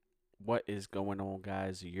What is going on,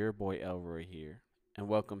 guys? Your boy Elroy here, and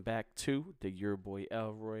welcome back to the Your Boy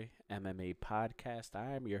Elroy MMA podcast.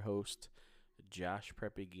 I am your host, Josh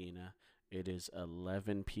Prepagina. It is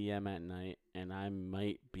 11 p.m. at night, and I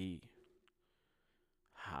might be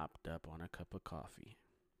hopped up on a cup of coffee.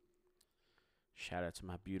 Shout out to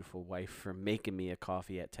my beautiful wife for making me a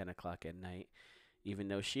coffee at 10 o'clock at night. Even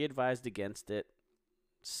though she advised against it,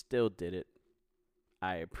 still did it.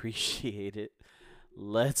 I appreciate it.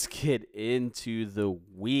 Let's get into the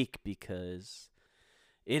week because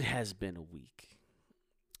it has been a week.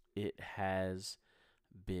 It has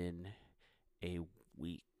been a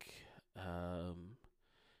week. Um,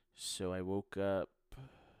 so I woke up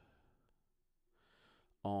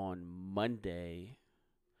on Monday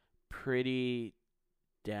pretty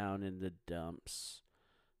down in the dumps.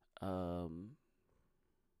 Um,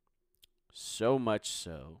 so much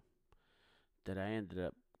so that I ended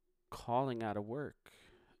up calling out of work.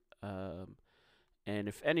 Um, and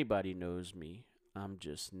if anybody knows me, I'm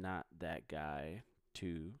just not that guy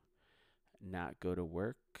to not go to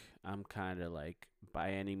work. I'm kind of like,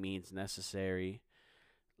 by any means necessary,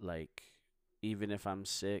 like, even if I'm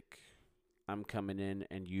sick, I'm coming in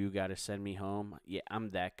and you got to send me home. Yeah,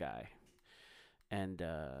 I'm that guy. And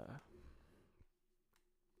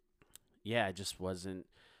yeah, I just wasn't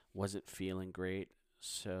feeling great.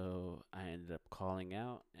 So I ended up calling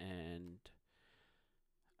out, and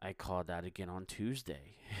I called out again on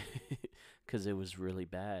Tuesday because it was really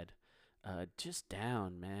bad. Just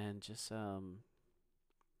down, man. Just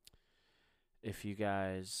if you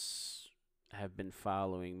guys have been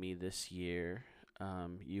following me this year,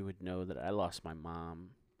 you would know that I lost my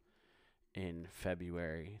mom in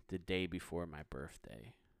February, the day before my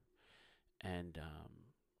birthday, and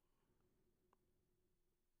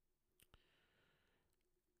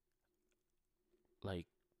like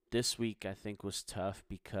this week I think was tough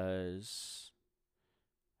because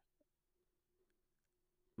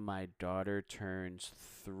my daughter turns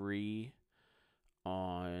 3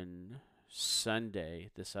 on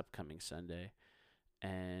Sunday, this upcoming Sunday,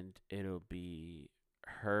 and it'll be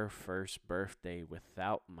her first birthday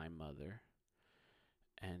without my mother.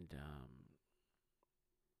 And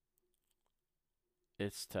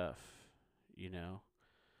it's tough, you know.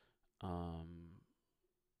 Um,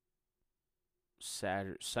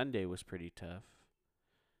 Sunday was pretty tough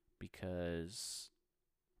because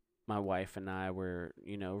my wife and I were,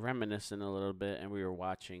 reminiscing a little bit, and we were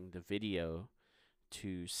watching the video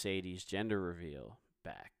to Sadie's gender reveal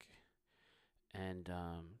back. And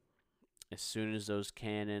as soon as those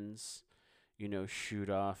cannons, shoot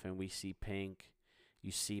off and we see pink,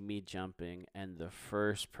 you see me jumping, and the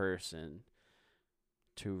first person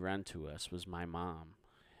to run to us was my mom.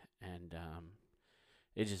 And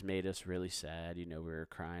it just made us really sad. We were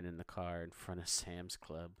crying in the car in front of Sam's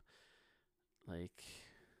Club. Like,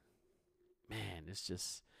 man,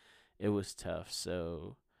 it was tough.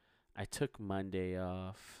 So I took Monday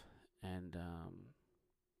off, and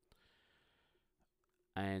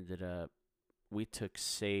I ended up, we took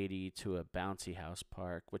Sadie to a bouncy house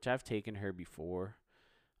park, which I've taken her before.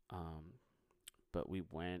 Um, but we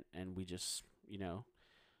went and we just,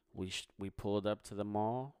 we pulled up to the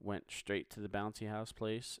mall, went straight to the bouncy house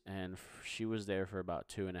place, and she was there for about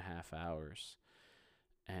 2.5 hours.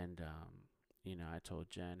 And I told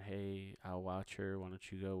Jen, hey, I'll watch her. Why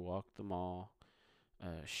don't you go walk the mall?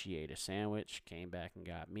 She ate a sandwich, came back and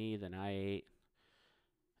got me. Then I ate,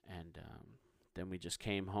 and then we just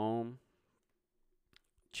came home,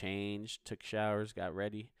 changed, took showers, got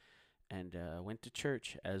ready, and went to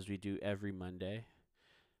church as we do every Monday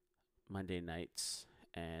nights.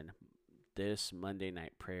 And this Monday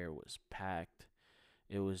night prayer was packed.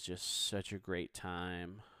 It was just such a great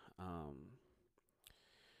time.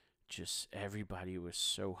 Just everybody was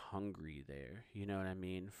so hungry there. You know what I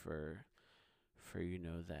mean? For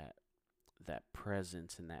that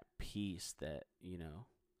presence and that peace that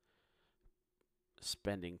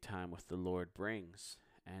spending time with the Lord brings.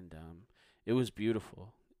 And it was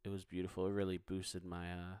beautiful. It was beautiful. It really boosted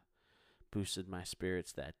my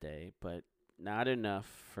spirits that day, but not enough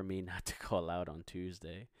for me not to call out on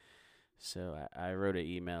Tuesday. So I wrote an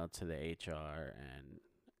email to the HR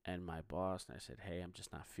and my boss, and I said, hey, I'm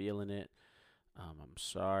just not feeling it. I'm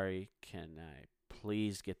sorry. Can I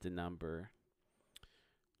please get the number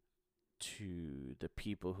to the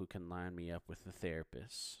people who can line me up with the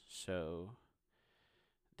therapist? So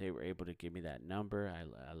they were able to give me that number. I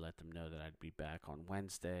let them know that I'd be back on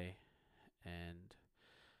Wednesday, and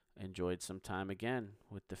enjoyed some time again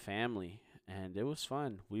with the family, and it was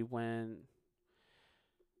fun. We went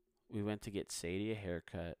to get Sadie a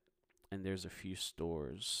haircut, and there's a few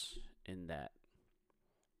stores in that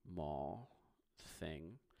mall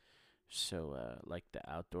thing. So, like the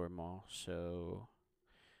outdoor mall. So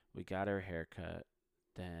we got her haircut.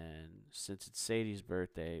 Then, since it's Sadie's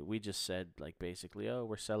birthday, we just said, like, basically, oh,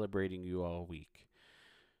 we're celebrating you all week.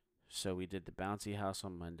 So we did the bouncy house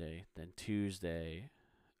on Monday. Then Tuesday,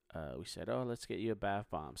 we said, oh, let's get you a bath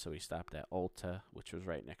bomb. So we stopped at Ulta, which was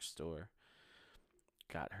right next door.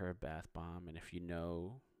 Got her a bath bomb. And if you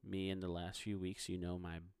know me in the last few weeks, you know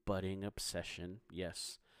my budding obsession.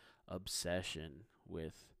 Yes, obsession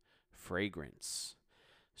with fragrance.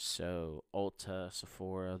 So Ulta,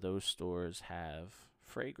 Sephora, those stores have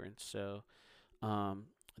fragrance. So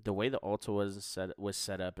the way the Ulta was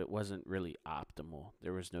set up, it wasn't really optimal.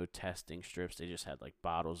 There was no testing strips. They just had like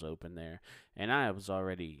bottles open there, and I was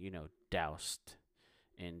already doused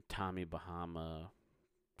in Tommy Bahama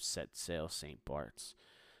set sail St. Bart's.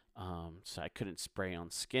 So I couldn't spray on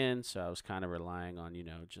skin, so I was kind of relying on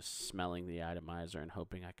just smelling the atomizer and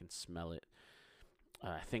hoping I can smell it.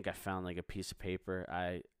 I think I found like a piece of paper.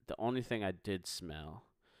 The only thing I did smell,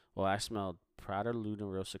 well, I smelled Prada Luna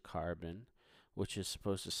Rosa Carbon, which is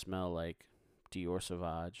supposed to smell like Dior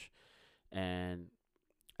Sauvage, and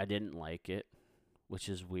I didn't like it, which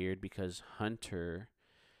is weird because Hunter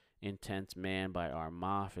Intense Man by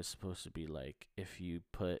Armaf is supposed to be like if you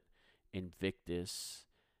put Invictus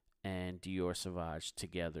and Dior Sauvage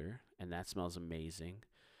together, and that smells amazing.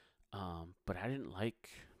 But I didn't like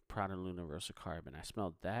Prada Luna Rosa Carbon. I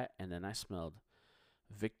smelled that, and then I smelled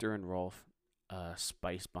Victor and Rolf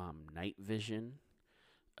Spice Bomb Night Vision,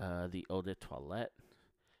 the Eau de Toilette,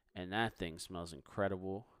 and that thing smells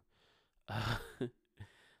incredible.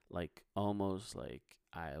 Like almost like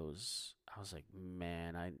I was like,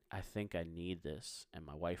 man, I think I need this, and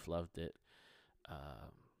my wife loved it.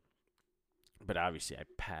 But obviously I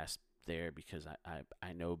passed there because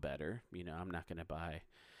I know better. I'm not gonna buy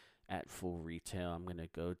at full retail. I'm gonna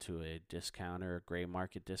go to a discounter, a gray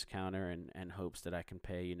market discounter, and hopes that I can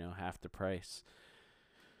pay half the price.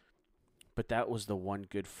 But that was the one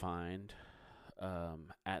good find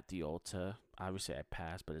at the Ulta. Obviously I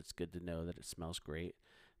passed, but it's good to know that it smells great.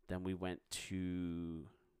 Then we went to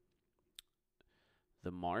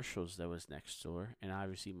the Marshalls that was next door, and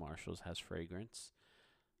obviously Marshalls has fragrance.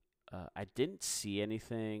 I didn't see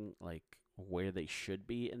anything like where they should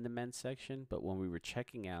be in the men's section, but when we were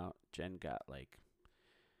checking out, Jen got like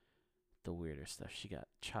the weirder stuff. She got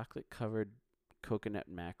chocolate covered coconut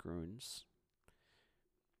macaroons,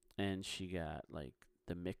 and she got like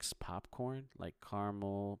the mixed popcorn, like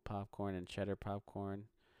caramel popcorn and cheddar popcorn,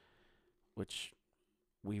 which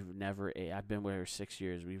we've never ate. I've been with her 6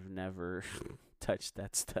 years. We've never touched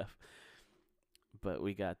that stuff. But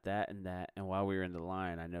we got that, and while we were in the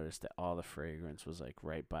line, I noticed that all the fragrance was like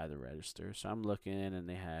right by the register. So I'm looking, and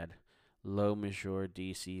they had L'Eau Majeure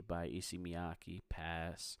DC by Issey Miyake,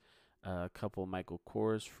 pass. A couple Michael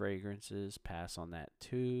Kors fragrances, pass on that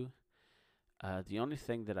too. The only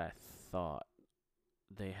thing that I thought,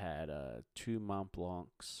 they had 2 Mont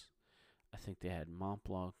Blancs. I think they had Mont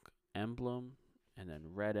Blanc Emblem and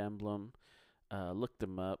then Red Emblem. Looked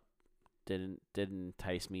them up. Didn't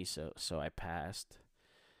entice me, so I passed.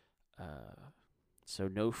 So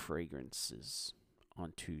no fragrances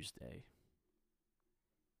on Tuesday.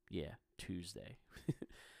 Yeah, Tuesday.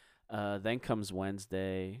 Then comes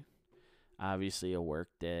Wednesday. Obviously a work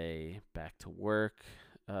day. Back to work.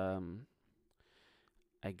 I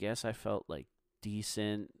guess I felt like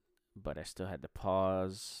decent, but I still had to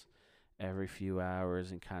pause every few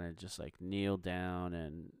hours and kind of just like kneel down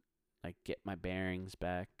and like get my bearings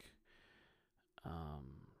back.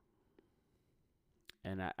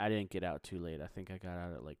 And I didn't get out too late. I think I got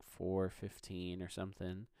out at like 4:15 or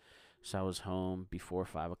something. So I was home before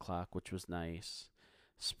 5 o'clock, which was nice.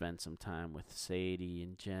 Spent some time with Sadie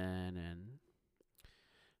and Jen, and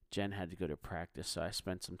Jen had to go to practice, so I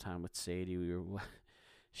spent some time with Sadie.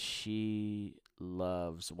 She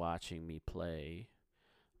loves watching me play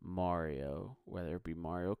Mario, whether it be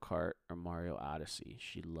Mario Kart or Mario Odyssey.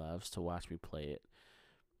 She loves to watch me play it.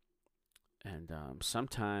 And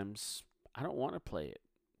sometimes I don't want to play it.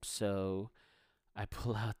 So I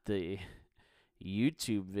pull out the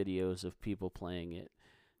YouTube videos of people playing it.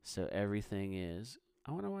 So everything is,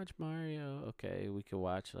 I want to watch Mario. Okay, we could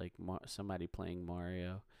watch like somebody playing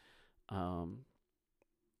Mario.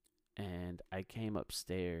 And I came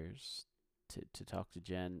upstairs to talk to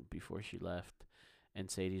Jen before she left. And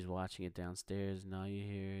Sadie's watching it downstairs. And all you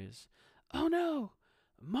hear is, oh no,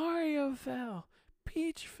 Mario fell.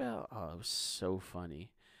 Peach fell. Oh, it was so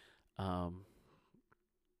funny.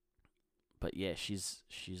 But yeah, she's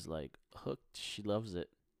like hooked. She loves it.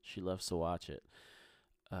 She loves to watch it.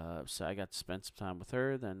 So I got to spend some time with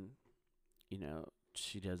her. Then,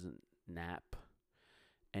 she doesn't nap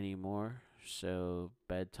anymore, so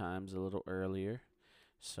bedtime's a little earlier.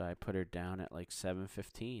 So I put her down at like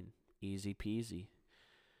 7:15, easy peasy.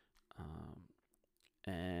 Um,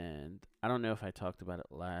 and I don't know if I talked about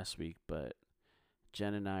it last week, but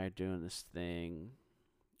Jen and I are doing this thing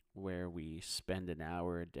where we spend an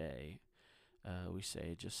hour a day. We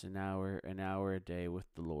say just an hour a day with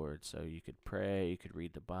the Lord. So you could pray, you could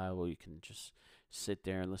read the Bible, you can just sit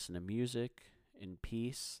there and listen to music in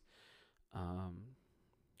peace. Um,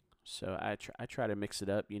 so I try to mix it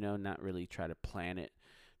up, not really try to plan it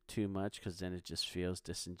too much because then it just feels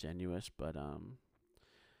disingenuous. But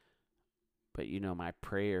my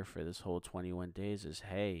prayer for this whole 21 days is,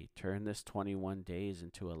 hey, turn this 21 days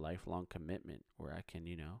into a lifelong commitment where I can,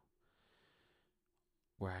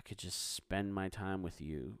 where I could just spend my time with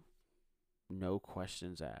you, no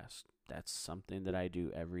questions asked. That's something that I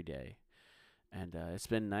do every day. And it's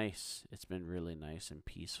been nice. It's been really nice and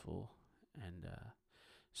peaceful. And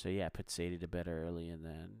so, yeah, I put Sadie to bed early and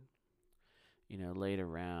then, laid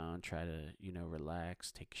around, try to,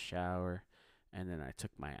 relax, take a shower. And then I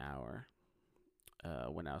took my hour.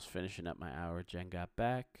 When I was finishing up my hour, Jen got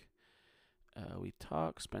back. We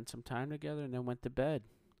talked, spent some time together, and then went to bed.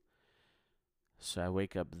 So I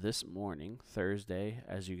wake up this morning, Thursday,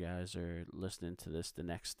 as you guys are listening to this the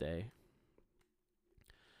next day.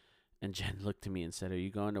 And Jen looked at me and said, "Are you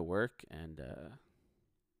going to work?" And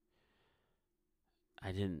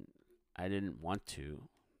I didn't want to.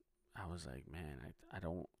 I was like, man, I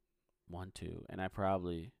don't want to. And I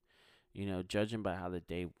probably, judging by how the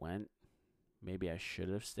day went, maybe I should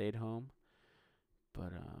have stayed home.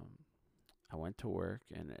 But I went to work,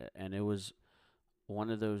 and it was one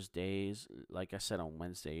of those days, like I said on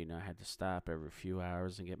Wednesday, I had to stop every few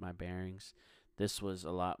hours and get my bearings. This was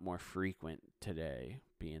a lot more frequent today,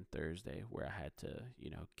 being Thursday, where I had to,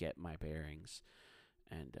 get my bearings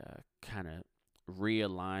and kind of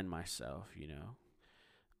realign myself.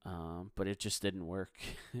 But it just didn't work.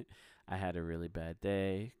 I had a really bad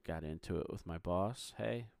day, got into it with my boss.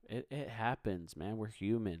 Hey, it happens, man. We're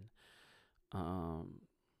human.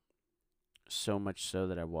 So much so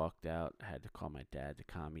that I walked out. I had to call my dad to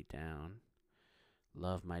calm me down.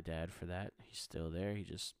 Love my dad for that. He's still there. He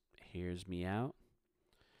just hears me out.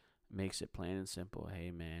 Makes it plain and simple.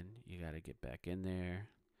 Hey man, you gotta get back in there.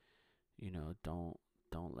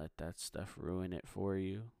 Don't let that stuff ruin it for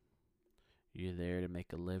you. You're there to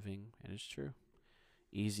make a living, and it's true.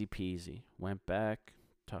 Easy peasy. Went back,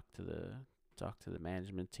 talked to the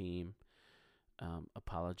management team,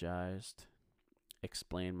 apologized,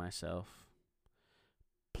 explained myself,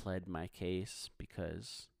 pled my case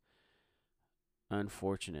because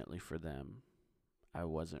unfortunately for them, I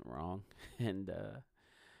wasn't wrong and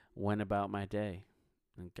went about my day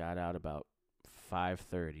and got out about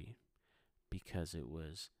 5:30 because it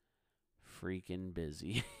was freaking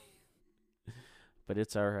busy. But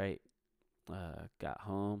it's all right. Got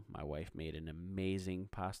home. My wife made an amazing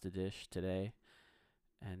pasta dish today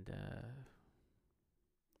and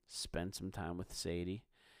spent some time with Sadie.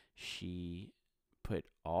 She put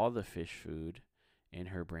all the fish food in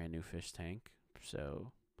her brand new fish tank,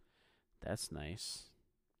 so that's nice.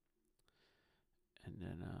 And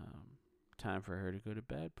then time for her to go to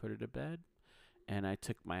bed, put her to bed. And I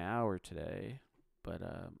took my hour today, but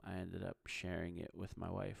I ended up sharing it with my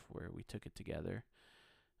wife where we took it together.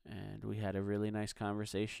 And we had a really nice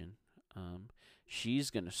conversation. She's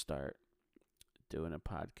going to start doing a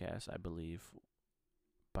podcast, I believe,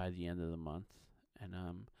 by the end of the month. And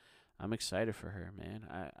I'm excited for her, man.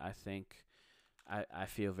 I think I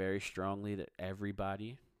feel very strongly that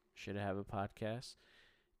everybody should have a podcast.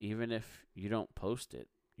 Even if you don't post it,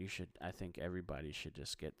 I think everybody should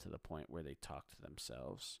just get to the point where they talk to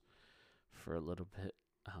themselves for a little bit.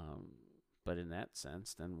 But in that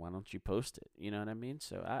sense, then why don't you post it? You know what I mean?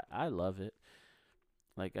 So I love it.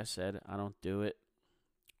 Like I said, I don't do it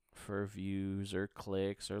for views or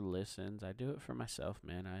clicks or listens. I do it for myself,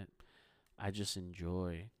 man. I just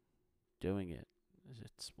enjoy doing it.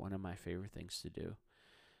 It's one of my favorite things to do.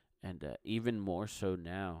 And even more so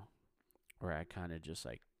now, where I kind of just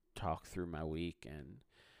like talk through my week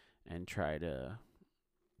and try to,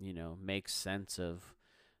 make sense of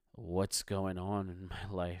what's going on in my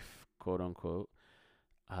life, quote unquote.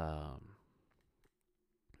 But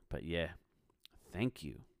yeah, thank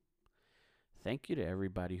you. Thank you to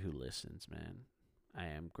everybody who listens, man. I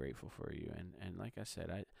am grateful for you. And like I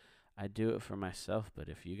said, I do it for myself, but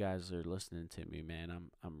if you guys are listening to me, man,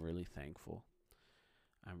 I'm really thankful.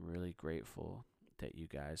 I'm really grateful that you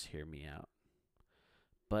guys hear me out.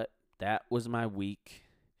 But that was my week,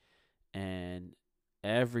 and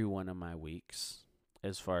every one of my weeks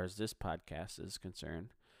as far as this podcast is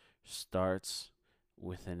concerned, starts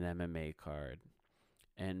with an MMA card.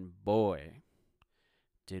 And boy,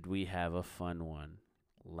 did we have a fun one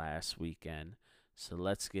last weekend. So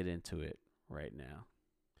let's get into it right now.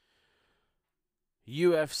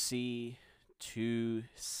 UFC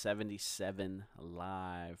 277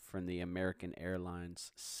 live from the American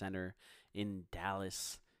Airlines Center in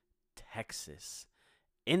Dallas, Texas.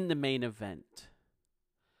 In the main event,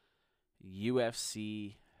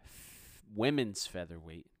 UFC women's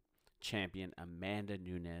featherweight champion Amanda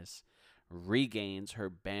Nunes regains her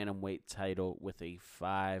bantamweight title with a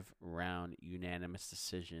 5-round unanimous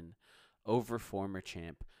decision over former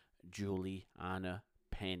champ Juliana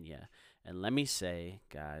Peña. And let me say,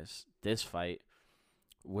 guys, this fight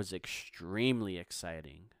was extremely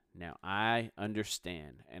exciting. Now, I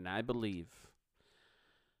understand and I believe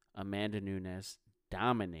Amanda Nunes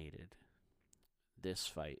dominated this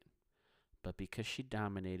fight. But because she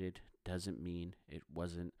dominated doesn't mean it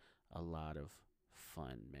wasn't a lot of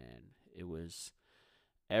fun, man. It was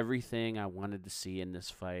everything I wanted to see in this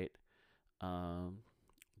fight.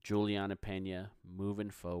 Juliana Peña moving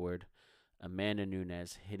forward. Amanda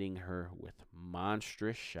Nunes hitting her with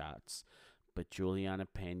monstrous shots. But Juliana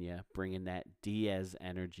Peña bringing that Diaz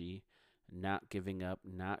energy, not giving up,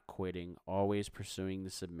 not quitting, always pursuing the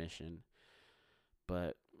submission.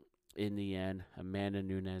 But in the end, Amanda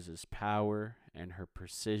Nunes' power and her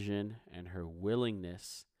precision and her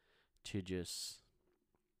willingness to just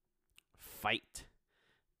fight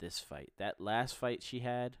this fight. That last fight she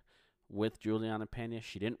had with Juliana Peña,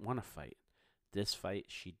 she didn't want to fight. This fight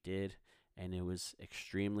she did, and it was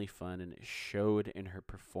extremely fun, and it showed in her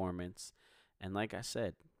performance. And like I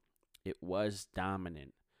said, it was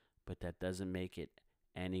dominant, but that doesn't make it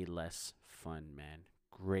any less fun, man.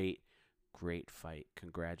 Great fight.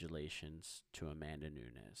 Congratulations to Amanda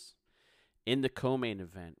Nunes. In the co-main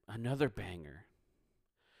event, another banger.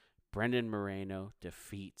 Brendan Moreno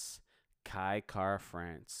defeats Kai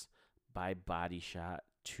Kara-France by body shot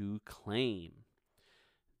to claim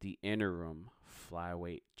the interim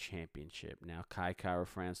flyweight championship. Now, Kai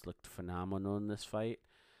Kara-France looked phenomenal in this fight.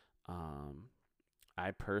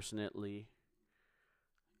 I personally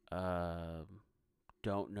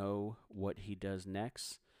don't know what he does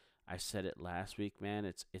next. I said it last week, man.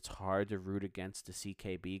 It's hard to root against the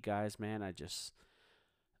CKB guys, man. I just,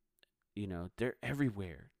 they're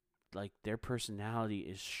everywhere. Like, their personality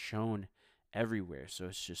is shown everywhere. So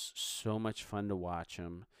it's just so much fun to watch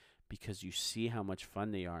them because you see how much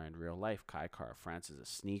fun they are in real life. Kai Kara-France is a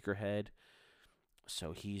sneakerhead.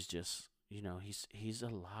 So he's just, he's a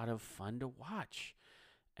lot of fun to watch.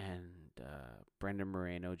 And Brendan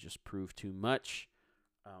Moreno just proved too much.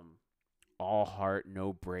 All heart,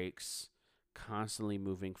 no breaks, constantly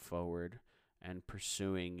moving forward and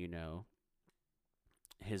pursuing,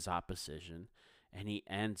 his opposition. And he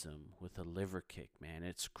ends him with a liver kick, man.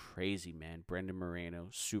 It's crazy, man. Brendan Moreno,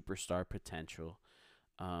 superstar potential.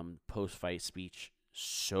 Post-fight speech,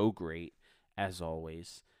 so great, as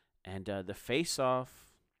always. And the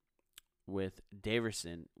face-off with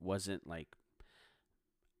Davison wasn't like,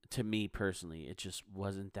 to me personally, it just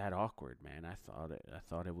wasn't that awkward, man. I thought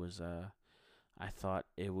it was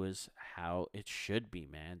how it should be,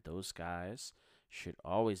 man. Those guys should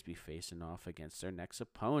always be facing off against their next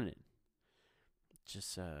opponent.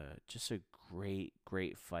 Just a great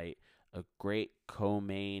fight, a great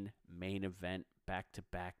main event,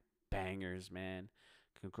 back-to-back bangers, man.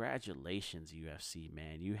 Congratulations, UFC,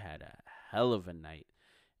 man. You had a hell of a night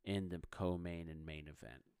in the co-main and main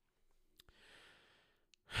event.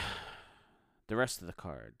 The rest of the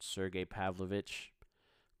card, Sergey Pavlovich,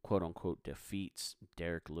 quote-unquote, defeats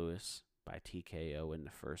Derek Lewis by TKO in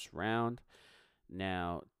the first round.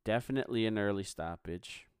 Now, definitely an early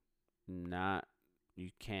stoppage.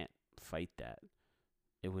 You can't fight that.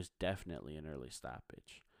 It was definitely an early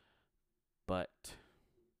stoppage. But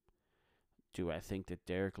do I think that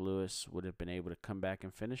Derek Lewis would have been able to come back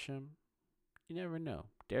and finish him? You never know.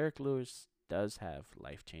 Derek Lewis does have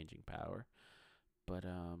life-changing power. But,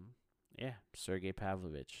 Sergey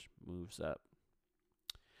Pavlovich moves up.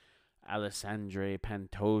 Alessandre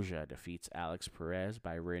Pantoja defeats Alex Perez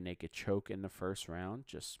by rear naked choke in the first round.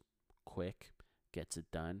 Just quick, gets it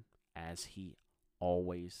done, as he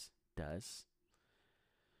always does.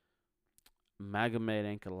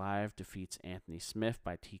 Magomed Ankalaev defeats Anthony Smith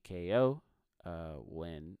by TKO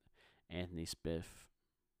when Anthony Smith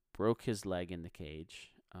broke his leg in the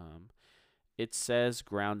cage. It says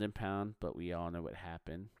ground and pound, but we all know what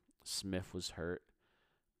happened. Smith was hurt,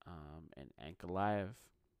 and Ankalaev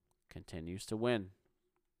continues to win.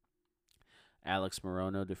 Alex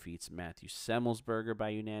Morono defeats Matthew Semmelsberger by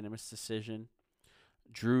unanimous decision.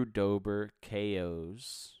 Drew Dober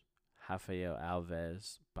KOs Rafael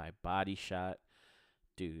Alves by body shot.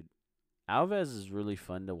 Dude, Alves is really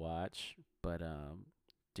fun to watch, but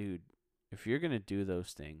dude, if you're gonna do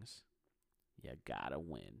those things, you gotta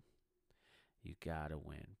win. You gotta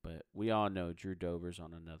win. But we all know Drew Dober's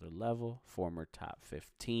on another level, former top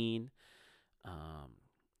 15. Um,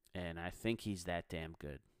 and I think he's that damn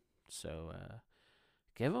good. So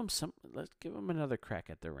give him some. Let's give him another crack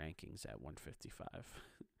at the rankings at 155.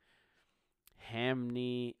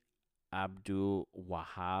 Hamni Abdul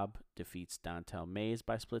Wahab defeats Dontel Mays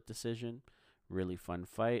by split decision. Really fun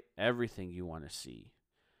fight. Everything you want to see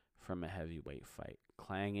from a heavyweight fight.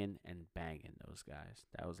 Clanging and banging those guys.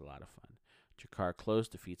 That was a lot of fun. Jakar Close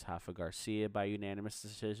defeats Rafa Garcia by unanimous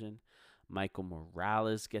decision. Michael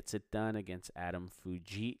Morales gets it done against Adam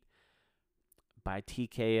Fujit by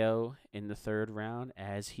TKO in the third round,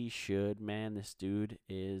 as he should. Man, this dude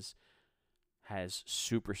has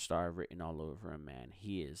superstar written all over him, man.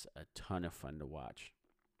 He is a ton of fun to watch.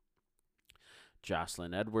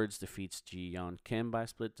 Jocelyn Edwards defeats Ji Yeon Kim by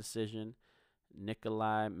split decision.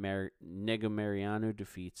 Nikolai Negumereanu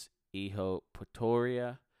defeats Iho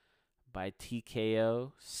Potoria by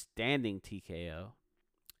TKO, standing TKO,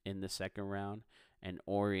 in the second round. And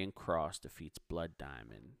Orion Cross defeats Blood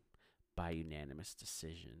Diamond by unanimous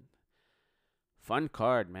decision. Fun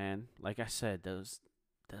card, man. Like I said, those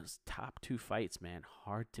top two fights, man,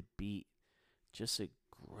 hard to beat. Just a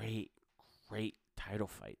great title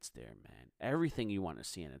fights there, man. Everything you want to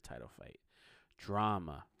see in a title fight.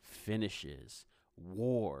 Drama, finishes,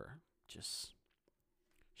 war, just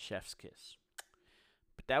chef's kiss.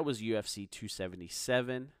 But that was UFC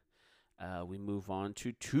 277. We move on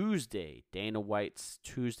to Tuesday, Dana White's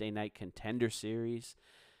Tuesday Night Contender Series.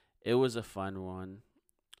 It was a fun one.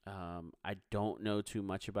 I don't know too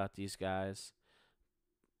much about these guys.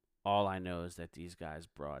 All I know is that these guys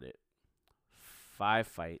brought it. 5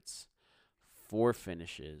 fights, 4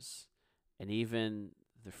 finishes, and even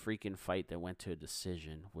the freaking fight that went to a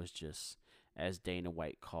decision was just, as Dana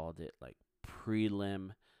White called it, like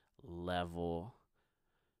prelim level.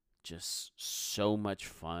 Just so much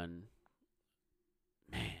fun.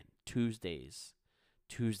 Man, Tuesdays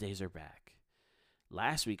are back.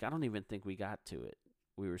 Last week, I don't even think we got to it.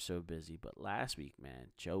 We were so busy. But last week, man,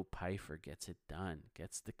 Joe Pyfer gets it done.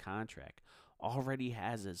 Gets the contract. Already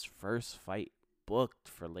has his first fight booked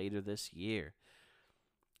for later this year.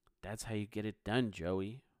 That's how you get it done,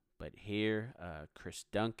 Joey. But here, Chris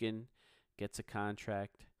Duncan gets a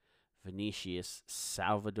contract. Vinicius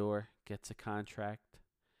Salvador gets a contract.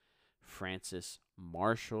 Francis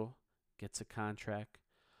Marshall gets a contract.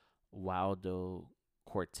 Waldo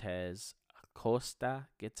Cortez Acosta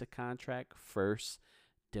gets a contract. First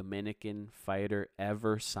Dominican fighter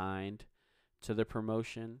ever signed to the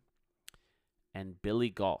promotion. And Billy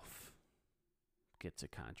Golf gets a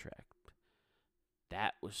contract.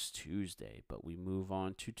 That was Tuesday, but we move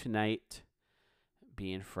on to tonight,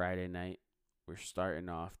 being Friday night. We're starting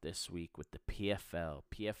off this week with the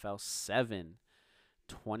PFL 7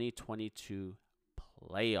 2022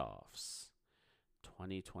 playoffs.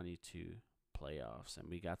 2022 playoffs. And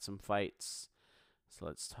we got some fights. So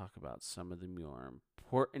let's talk about some of the more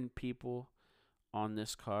important people on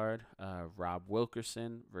this card. Rob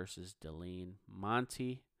Wilkerson versus Deline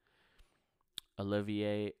Monty.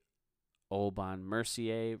 Olivier Olban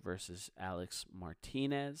Mercier versus Alex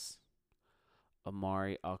Martinez.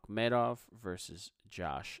 Amari Akhmedov versus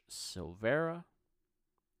Josh Silveira.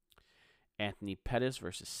 Anthony Pettis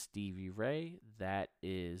versus Stevie Ray. That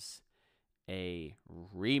is a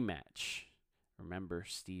rematch. Remember,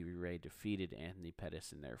 Stevie Ray defeated Anthony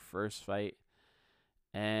Pettis in their first fight.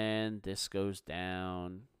 And this goes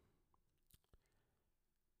down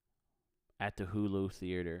at the Hulu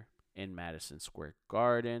Theater in Madison Square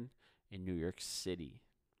Garden in New York City.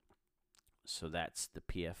 So that's the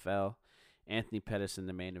PFL. Anthony Pettis in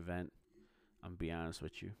the main event. I'm going to be honest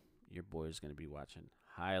with you. Your boy is going to be watching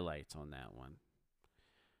highlights on that one.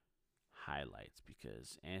 Highlights,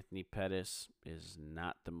 because Anthony Pettis is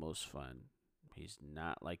not the most fun. He's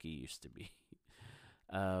not like he used to be.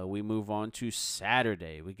 We move on to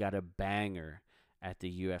Saturday. We got a banger at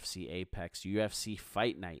the UFC Apex UFC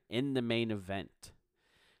Fight Night. In the main event,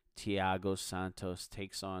 Thiago Santos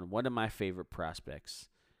takes on one of my favorite prospects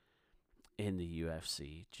in the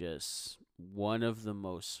UFC. Just one of the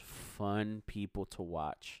most fun people to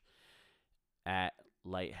watch at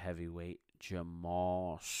light heavyweight,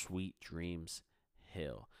 Jamal Sweet Dreams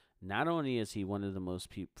Hill. Not only is he one of the most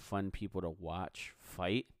fun people to watch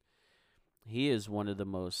fight, he is one of the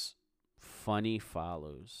most funny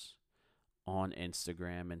follows on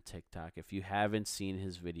Instagram and TikTok. If you haven't seen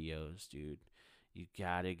his videos, dude, You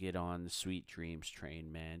got to get on the Sweet Dreams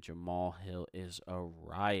train, man. Jamal Hill is a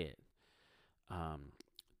riot. Um,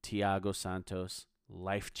 Thiago Santos,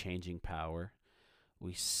 life-changing power.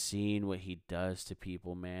 We've seen what he does to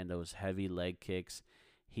people, man. Those heavy leg kicks.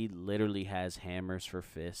 He literally has hammers for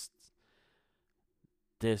fists.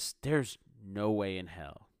 There's no way in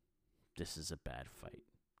hell this is a bad fight.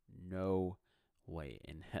 No way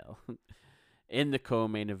in hell. In the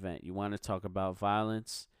co-main event, you want to talk about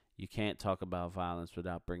violence? You can't talk about violence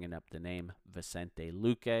without bringing up the name Vicente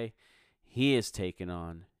Luque. He is taking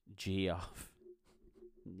on Geoff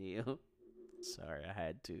Neal. Sorry, I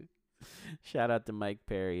had to. Shout out to Mike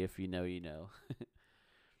Perry. If you know, you know.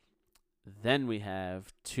 Then we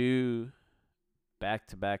have two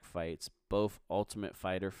back-to-back fights, both Ultimate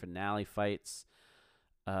Fighter finale fights.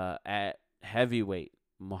 At heavyweight,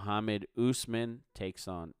 Muhammad Usman takes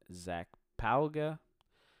on Zach Pauga.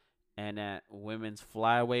 And at women's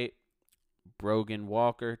flyweight, Brogan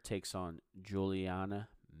Walker takes on Juliana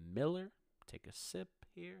Miller. Take a sip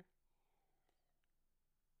here.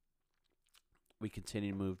 We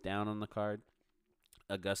continue to move down on the card.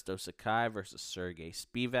 Augusto Sakai versus Sergey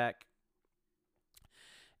Spivak.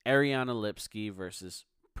 Ariana Lipsky versus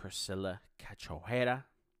Priscilla Cachoeira.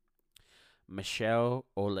 Michelle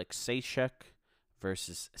Oleksiejczuk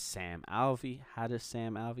versus Sam Alvey. How does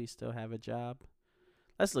Sam Alvey still have a job?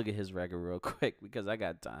 Let's look at his record real quick because I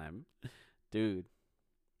got time. Dude,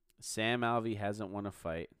 Sam Alvey hasn't won a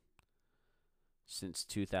fight since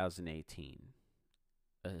 2018.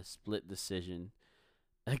 A split decision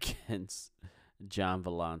against John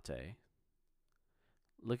Vellante.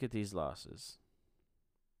 Look at these losses.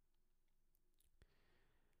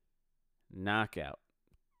 Knockout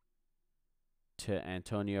to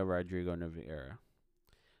Antonio Rodrigo Nogueira.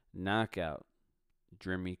 Knockout,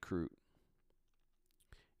 Jimmy Crute.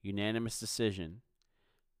 Unanimous decision,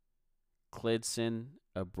 Klidson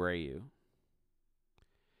Abreu.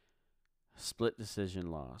 Split decision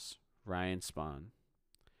loss, Ryan Spahn.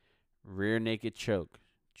 Rear naked choke,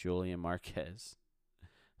 Julian Marquez.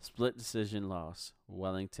 Split decision loss,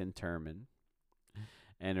 Wellington Turman.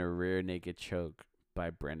 And a rear naked choke by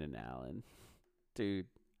Brendan Allen. Dude,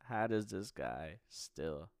 how does this guy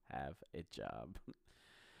still have a job?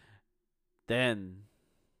 Then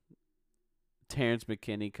Terrence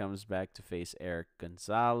McKinney comes back to face Eric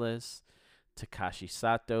Gonzalez. Takashi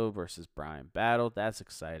Sato versus Brian Battle. That's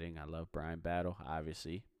exciting. I love Brian Battle,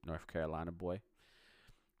 obviously. North Carolina boy.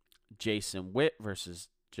 Jason Witt versus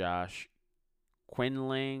Josh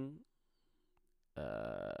Quinlan.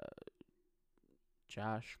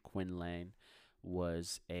 Josh Quinlan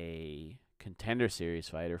was a Contender Series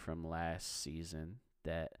fighter from last season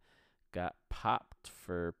that got popped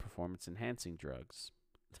for performance-enhancing drugs.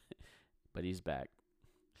 But he's back.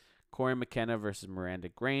 Corey McKenna versus Miranda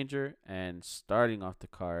Granger. And starting off the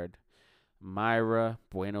card, Myra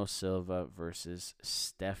Bueno Silva versus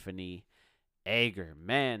Stephanie Ager.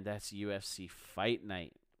 Man, that's UFC Fight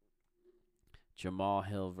Night. Jamal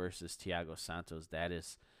Hill versus Thiago Santos. That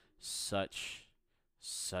is such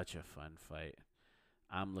a fun fight.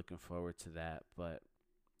 I'm looking forward to that. But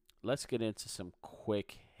let's get into some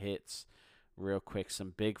quick hits real quick.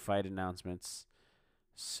 Some big fight announcements.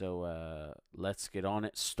 So let's get on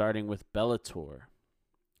it, starting with Bellator.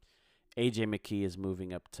 AJ McKee is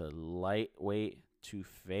moving up to lightweight to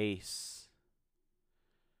face.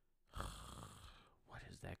 What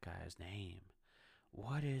is that guy's name?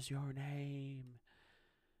 What is your name?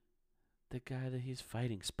 The guy that he's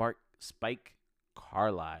fighting, Spike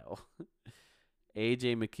Carlisle.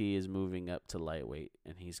 AJ McKee is moving up to lightweight,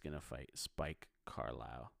 and he's going to fight Spike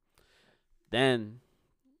Carlisle. Then,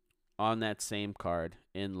 on that same card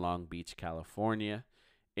in Long Beach, California,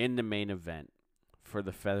 in the main event for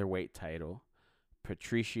the featherweight title,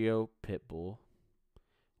 Patricio Pitbull.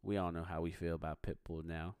 We all know how we feel about Pitbull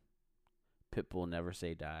now. Pitbull never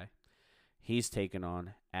say die. He's taking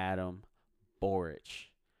on Adam Boric.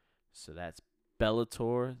 So that's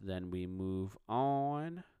Bellator. Then we move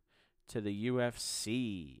on to the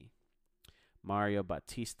UFC. Mario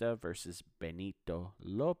Bautista versus Benito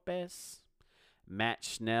Lopez. Matt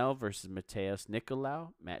Schnell versus Mateus Nicolau.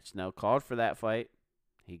 Matt Schnell called for that fight.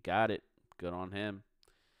 He got it. Good on him.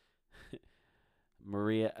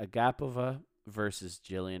 Maria Agapova versus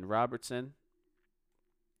Jillian Robertson.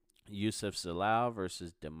 Yusuf Zalal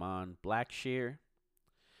versus Damon Blackshear.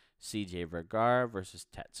 CJ Vergara versus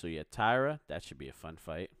Tatsuya Taira. That should be a fun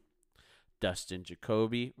fight. Dustin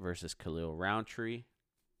Jacoby versus Khalil Roundtree.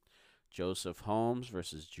 Joseph Holmes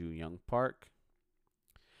versus Ju Young Park.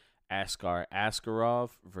 Askar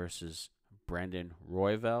Askarov versus Brendan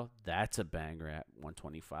Royval. That's a banger at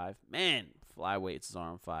 125. Man, flyweights is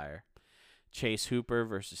on fire. Chase Hooper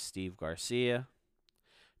versus Steve Garcia.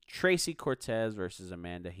 Tracy Cortez versus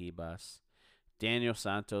Amanda Hebus. Daniel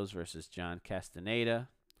Santos versus John Castaneda.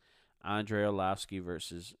 Andre Arlovsky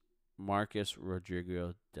versus Marcus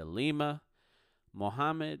Rodrigo de Lima.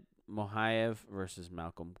 Mohamed Mohayev versus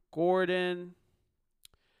Malcolm Gordon.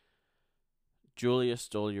 Julia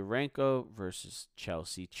Stolyarenko versus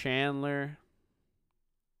Chelsea Chandler.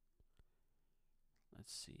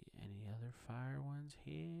 Let's see, any other fire ones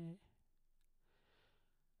here?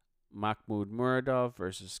 Mahmoud Muradov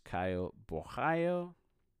versus Caio Borraio.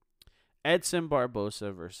 Edson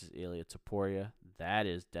Barbosa versus Ilya Taporia. That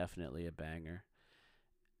is definitely a banger.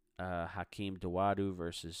 Hakeem Dawodu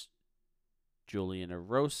versus Julian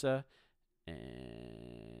Erosa.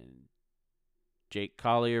 And Jake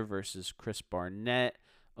Collier versus Chris Barnett.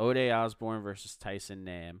 Ode Osborne versus Tyson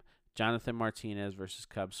Nam. Jonathan Martinez versus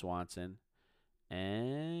Cub Swanson. And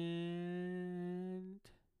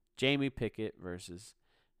Jamie Pickett versus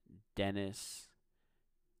Dennis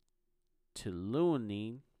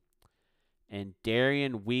Tuluni. And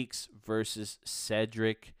Darian Weeks versus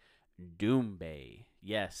Cedric Doumbé.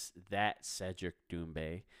 Yes, that Cedric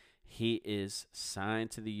Doumbé. He is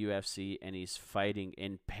signed to the UFC and he's fighting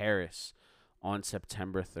in Paris on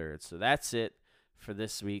September 3rd. So that's it for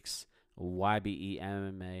this week's YBE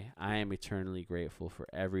MMA. I am eternally grateful for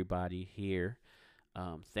everybody here.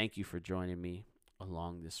 Thank you for joining me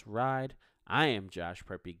along this ride. I am Josh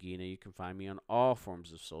Prepigina. You can find me on all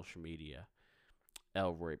forms of social media.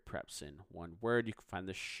 Elroy Preps in one word. You can find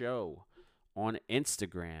the show on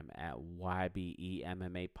Instagram at YBE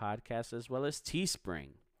MMA Podcast, as well as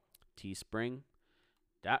Teespring.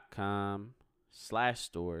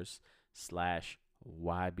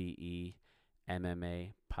 Teespring.com/stores/YBE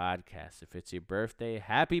MMA Podcast. If it's your birthday,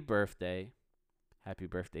 happy birthday. Happy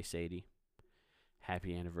birthday, Sadie.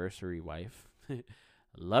 Happy anniversary, wife.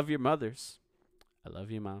 Love your mothers. I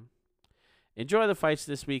love you, Mom. Enjoy the fights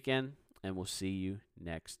this weekend, and we'll see you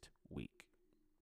next